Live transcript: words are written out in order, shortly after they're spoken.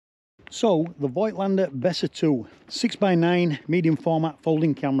So, the Voigtlander Bessa II 6x9 medium format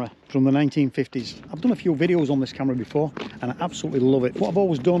folding camera from the 1950s. I've done a few videos on this camera before and I absolutely love it. What I've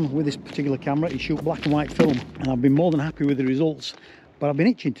always done with this particular camera is shoot black and white film, and I've been more than happy with the results, but I've been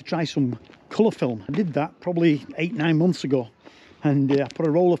itching to try some colour film. I did that probably 8-9 months ago, and I put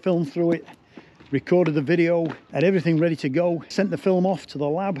a roll of film through it, recorded the video, had everything ready to go, sent the film off to the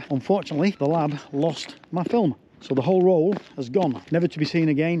lab. Unfortunately, the lab lost my film. So the whole roll has gone, never to be seen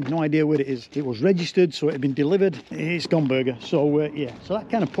again, no idea where it is. It was registered, so it had been delivered, it's gone burger. So yeah, so that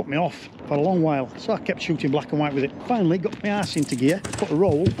kind of put me off for a long while. So I kept shooting black and white with it. Finally got my arse into gear, put a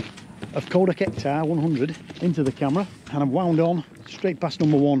roll of Kodak Ektar 100 into the camera, and I've wound on straight past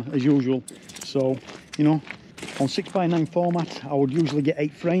number 1 as usual. So, you know, on 6x9 format, I would usually get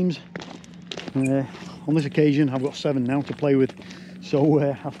 8 frames. On this occasion, I've got 7 now to play with. So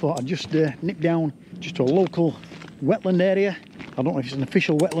I thought I'd just nip down just to a local wetland area. I don't know if it's an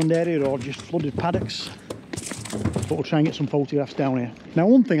official wetland area or just flooded paddocks, but we'll try and get some photographs down here. Now,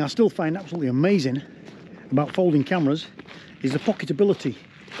 one thing I still find absolutely amazing about folding cameras is the pocketability.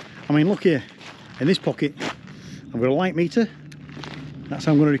 I mean, look here, in this pocket I've got a light meter. That's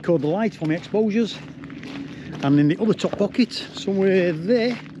how I'm going to record the light for my exposures. And in the other top pocket, somewhere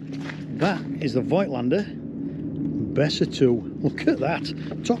there, that is the Voigtlander Bessa II. Look at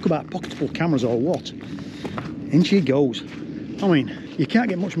that. Talk about pocketable cameras or what. In she goes. I mean, you can't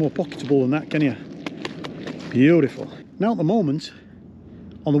get much more pocketable than that, can you? Beautiful. Now at the moment,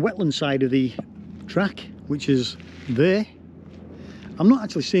 on the wetland side of the track, which is there, I'm not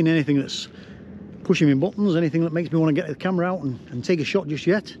actually seeing anything that's pushing me buttons, anything that makes me want to get the camera out and take a shot just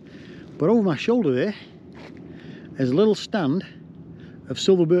yet. But over my shoulder there, there's a little stand of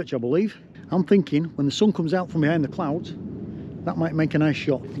silver birch, I believe. I'm thinking when the sun comes out from behind the clouds, that might make a nice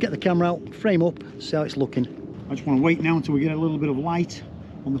shot. Get the camera out, frame up, see how it's looking. I just want to wait now until we get a little bit of light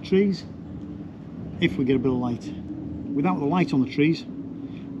on the trees, if we get a bit of light. Without the light on the trees,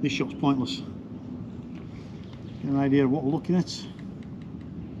 this shot's pointless. Get an idea of what we're looking at.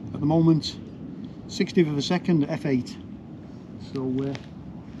 At the moment, 60th of a second, f8. So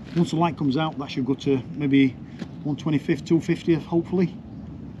once the light comes out, that should go to maybe 125th, 250th, hopefully.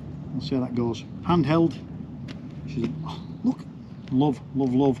 We'll see how that goes. Handheld. Oh, look, love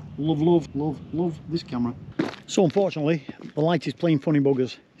this camera. So unfortunately, the light is playing funny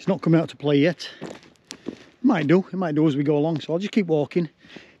buggers. It's not coming out to play yet. It might do as we go along. So I'll just keep walking,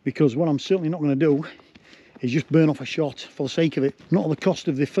 because what I'm certainly not going to do is just burn off a shot for the sake of it. Not at the cost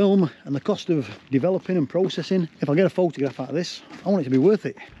of the film and the cost of developing and processing. If I get a photograph out of this, I want it to be worth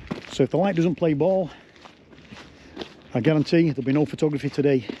it. So if the light doesn't play ball, I guarantee there'll be no photography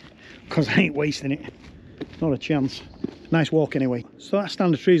today, because I ain't wasting it. Not a chance. Nice walk anyway. So that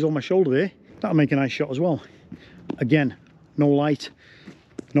stand of trees on my shoulder there, that'll make a nice shot as well. Again, no light,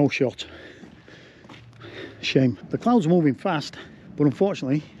 no shot. Shame. The clouds are moving fast, but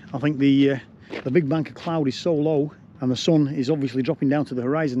unfortunately I think the big bank of cloud is so low, and the sun is obviously dropping down to the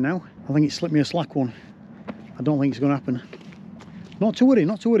horizon now. I think it slipped me a slack one. I don't think it's going to happen. Not to worry,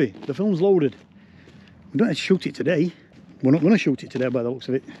 not to worry. The film's loaded. We don't have to shoot it today. We're not going to shoot it today by the looks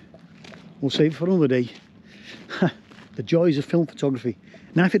of it. We'll save it for another day. The joys of film photography.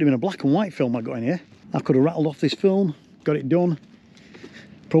 Now, if it had been a black and white film I got in here, I could have rattled off this film, got it done,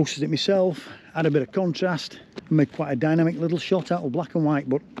 processed it myself, had a bit of contrast, and made quite a dynamic little shot out of black and white.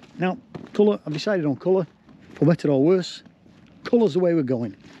 But now, colour, I've decided on colour. For better or worse, colour's the way we're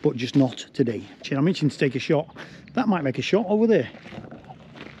going, but just not today. I'm itching to take a shot. That might make a shot over there.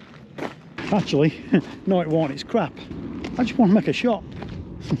 Actually, no it won't, it's crap. I just want to make a shot.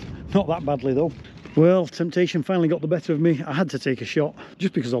 Not that badly though. Well, temptation finally got the better of me. I had to take a shot,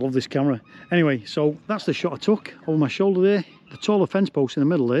 just because I love this camera. Anyway, so that's the shot I took over my shoulder there. The taller fence post in the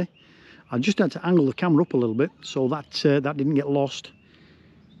middle there. I just had to angle the camera up a little bit so that that didn't get lost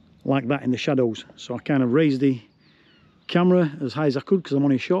like that in the shadows. So I kind of raised the camera as high as I could, because I'm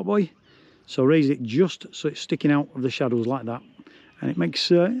only a short boy. So I raised it just so it's sticking out of the shadows like that. And it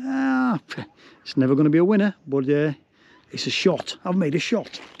makes, it's never going to be a winner, but it's a shot. I've made a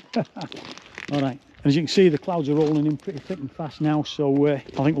shot. All right, as you can see, the clouds are rolling in pretty thick and fast now, so I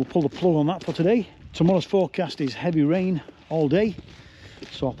think we'll pull the plug on that for today. Tomorrow's forecast is heavy rain all day,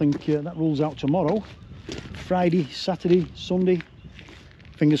 so I think that rules out tomorrow. Friday, Saturday, Sunday,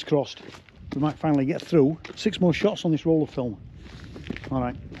 fingers crossed. We might finally get through. 6 more shots on this roll of film. All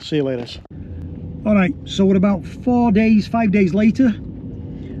right, see you later. All right, so we're about 5 days later.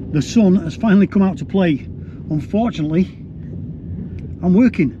 The sun has finally come out to play. Unfortunately, I'm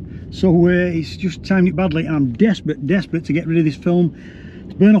working. So it's just timed it badly, and I'm desperate to get rid of this film,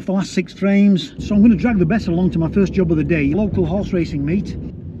 to burn off the last 6 frames. So I'm going to drag the Bessa along to my first job of the day, local horse racing meet.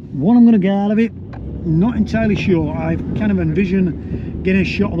 What I'm going to get out of it, not entirely sure. I've kind of envisioned getting a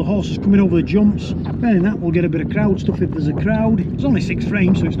shot of the horses coming over the jumps. Failing that, we'll get a bit of crowd stuff if there's a crowd. It's only 6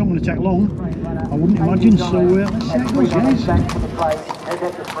 frames, so it's not going to take long, I wouldn't imagine. So let's see how it goes, guys.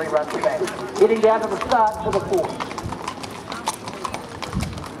 Getting down to the start for the 4th.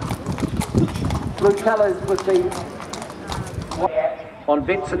 Blue colours with the... On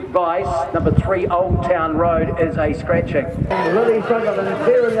Vet's advice, number 3 Old Town Road is a scratching. Lily Sutherland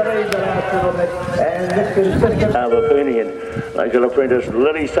clearing the lead around a little bit, and this consistent. Bafunian, local apprentice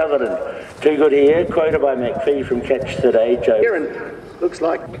Lily Sutherland. Too good here, quoted by McPhee from Catch Today. Joe. Aaron, looks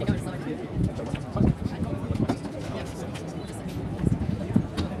like...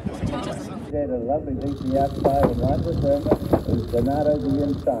 A lovely beat the outside and right returner is Donato the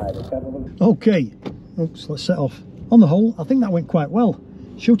inside. A couple of... Okay, oops, let's set off. On the whole, I think that went quite well.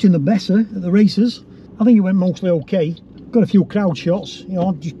 Shooting the Bessa at the races, I think it went mostly okay. Got a few crowd shots, you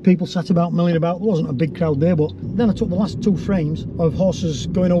know, just people sat about milling about. There wasn't a big crowd there, but then I took the last 2 frames of horses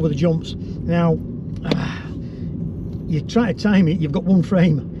going over the jumps. Now, you try to time it, you've got 1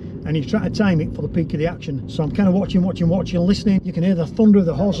 frame, and you try to time it for the peak of the action. So I'm kind of watching, listening. You can hear the thunder of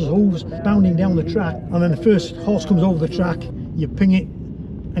the horses' hooves bounding down the track, and then the first horse comes over the track, you ping it,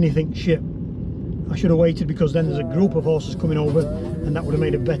 and you think, shit, I should have waited, because then there's a group of horses coming over, and that would have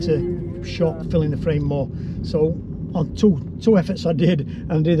made a better shot, filling the frame more. So on two efforts I did,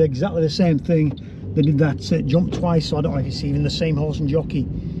 and I did exactly the same thing. They did that jump twice, so I don't know if it's even the same horse and jockey,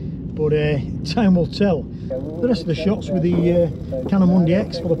 but time will tell. The rest of the shots with the Canamundi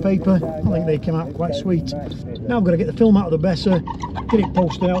X for the paper, I think they came out quite sweet. Now I've got to get the film out of the Bessa, get it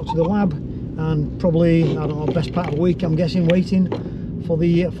posted out to the lab, and probably, I don't know, best part of a week I'm guessing, waiting for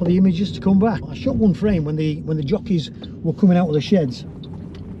the images to come back. I shot 1 frame when the jockeys were coming out of the sheds,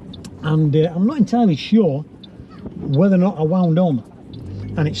 and I'm not entirely sure whether or not I wound on,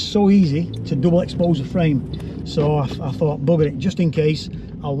 and it's so easy to double expose a frame, so I thought, bugger it, just in case,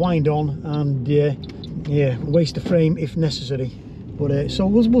 I'll wind on and yeah, waste a frame if necessary. But so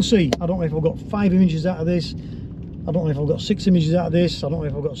we'll see. I don't know if I've got 5 images out of this, I don't know if I've got 6 images out of this, I don't know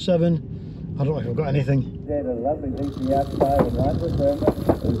if I've got 7, I don't know if I've got anything. A lovely beat the outside and right returner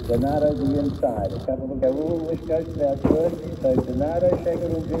is Donato the inside. A couple of go, West Coast about first. So Donato, Shaker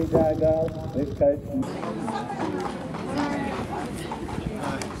and G. Dargall, West Coast.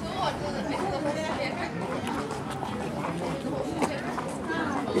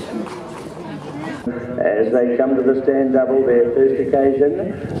 As they come to the stand double, their first occasion,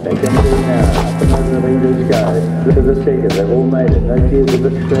 they come to it now. Up and over the leaders go. Look at the second, they've all made it. No tears, a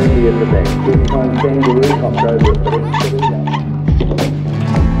bit sturdy in the back. Big time kangaroo hopped over it, but it's still young.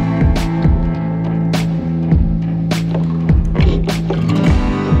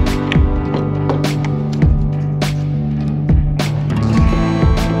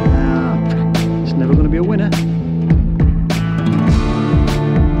 It's never going to be a winner.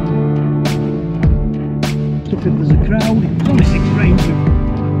 If there's a crowd, it's only 6 frames.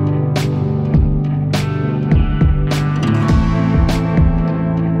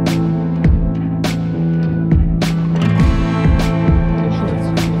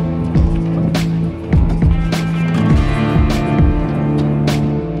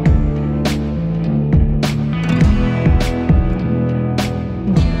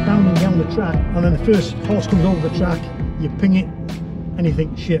 Bounding down the track, and then the first horse comes over the track, you ping it, and you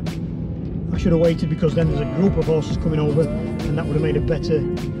think, shit, I should have waited, because then there's a group of horses coming over, and that would have made a better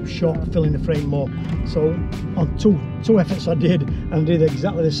shot, filling the frame more. So on two efforts I did, and I did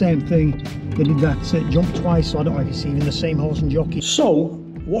exactly the same thing. They did that jump twice, so I don't know if it's even the same horse and jockey. So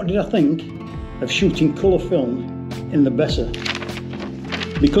what did I think of shooting colour film in the Bessa?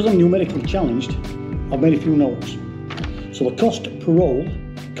 Because I'm numerically challenged, I've made a few notes. So the cost per roll,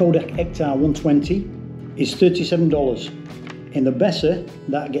 Kodak Ektar 120, is $37. In the Bessa,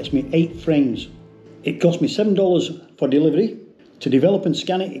 that gets me 8 frames. It cost me $7 for delivery. To develop and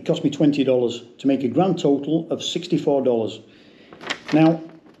scan it, it cost me $20, to make a grand total of $64. Now,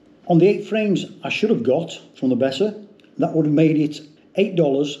 on the 8 frames I should have got from the Bessa, that would have made it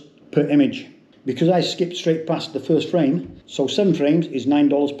 $8 per image. Because I skipped straight past the first frame, so 7 frames is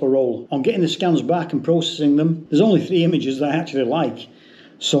 $9 per roll. On getting the scans back and processing them, there's only 3 images that I actually like.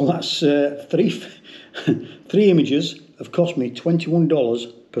 So that's 3 images have cost me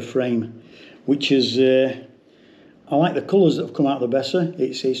 $21 per frame, which is, I like the colours that have come out of the Bessa.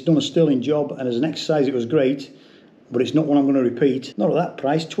 It's done a sterling job, and as an exercise it was great, but it's not one I'm going to repeat. Not at that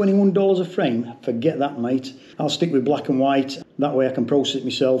price, $21 a frame, forget that, mate. I'll stick with black and white, that way I can process it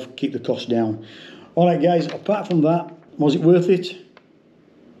myself, keep the cost down. Alright guys, apart from that, was it worth it?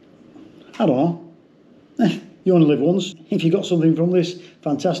 I don't know. You only live once. If you got something from this,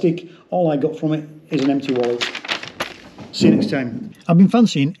 fantastic. All I got from it is an empty wallet. See you next time. I've been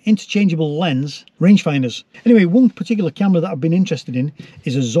fancying interchangeable lens rangefinders. Anyway, one particular camera that I've been interested in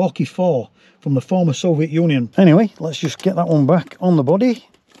is a Zorky 4 from the former Soviet Union. Anyway, let's just get that one back on the body.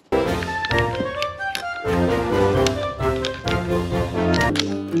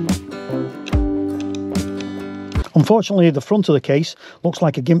 Unfortunately, the front of the case looks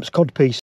like a gimp's codpiece.